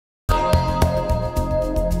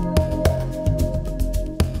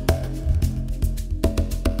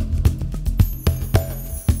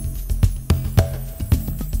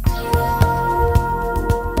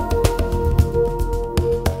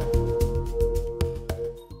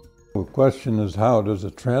simple question is, how does a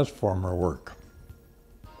transformer work?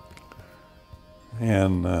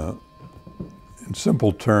 And in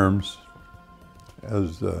simple terms,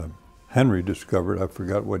 as Henry discovered, I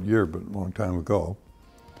forgot what year, but a long time ago,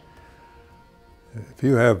 if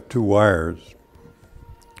you have two wires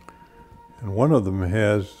and one of them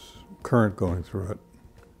has current going through it,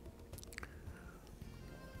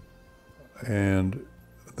 and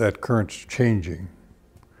that current's changing,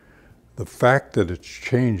 the fact that it's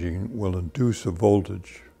changing will induce a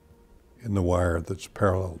voltage in the wire that's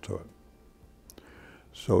parallel to it.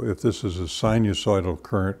 So if this is a sinusoidal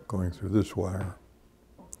current going through this wire,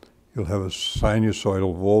 you'll have a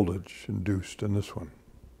sinusoidal voltage induced in this one.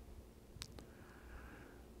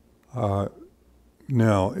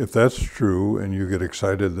 Now, if that's true and you get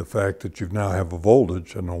excited at the fact that you now have a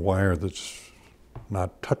voltage in a wire that's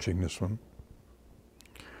not touching this one,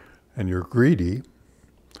 and you're greedy,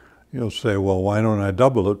 you'll say, well, why don't I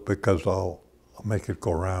double it? Because I'll make it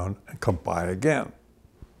go around and come by again.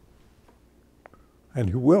 And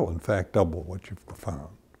you will, in fact, double what you've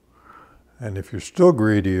found. And if you're still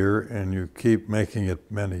greedier and you keep making it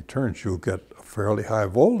many turns, you'll get a fairly high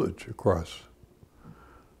voltage across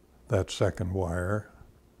that second wire.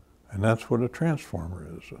 And that's what a transformer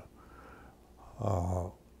is.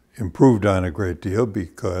 Improved on a great deal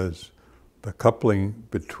because the coupling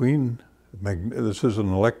between, this is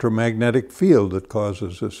an electromagnetic field that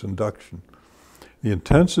causes this induction. The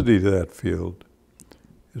intensity of that field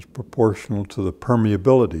is proportional to the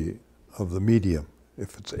permeability of the medium.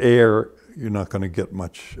 If it's air, you're not going to get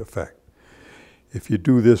much effect. If you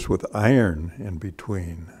do this with iron in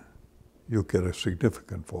between, you'll get a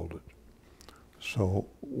significant voltage. So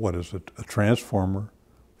what is it? A transformer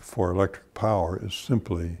for electric power is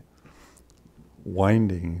simply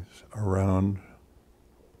windings around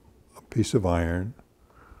a piece of iron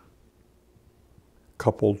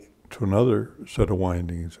coupled to another set of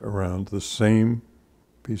windings around the same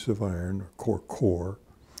piece of iron or core,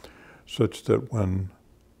 such that when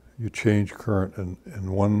you change current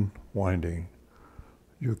in one winding,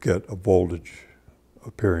 you get a voltage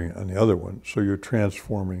appearing on the other one. So you're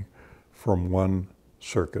transforming from one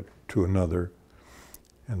circuit to another.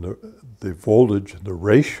 And the voltage, the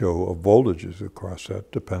ratio of voltages across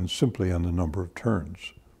that depends simply on the number of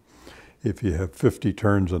turns. If you have 50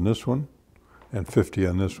 turns on this one and 50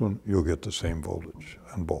 on this one, you'll get the same voltage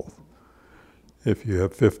on both. If you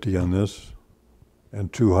have 50 on this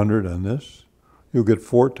and 200 on this, you'll get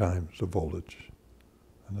 4 times the voltage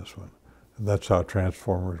on this one. And that's how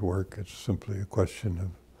transformers work. It's simply a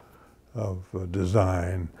question of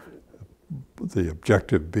design, the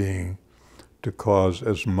objective being to cause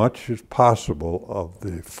as much as possible of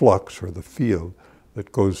the flux or the field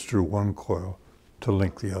that goes through one coil to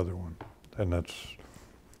link the other one. And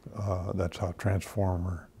that's how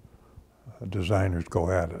transformer designers go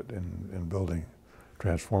at it in building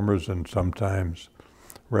transformers. And sometimes,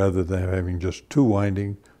 rather than having just 2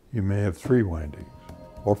 windings, you may have 3 windings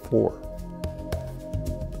or 4.